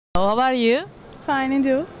How are you? Fine, and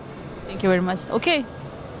you? Thank you very much. Okay.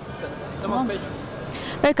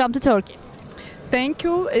 Welcome to Turkey. Thank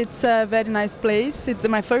you. It's a very nice place. It's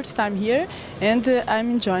my first time here, and I'm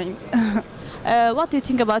enjoying. What do you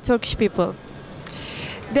think about Turkish people?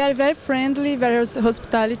 They are very friendly, very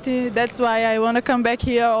hospitality. That's why I want to come back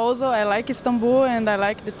here also. I like Istanbul and I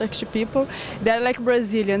like the Turkish people. They are like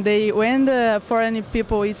Brazilian. When the foreign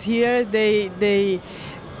people is here, they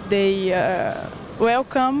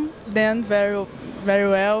welcome them very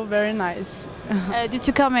well, very nice. Did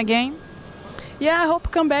you come again? Yeah, I hope to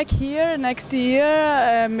come back here next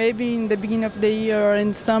year, maybe in the beginning of the year or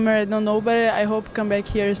in summer, I don't know, but I hope to come back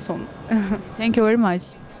here soon. Thank you very much.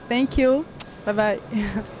 Thank you. Bye-bye.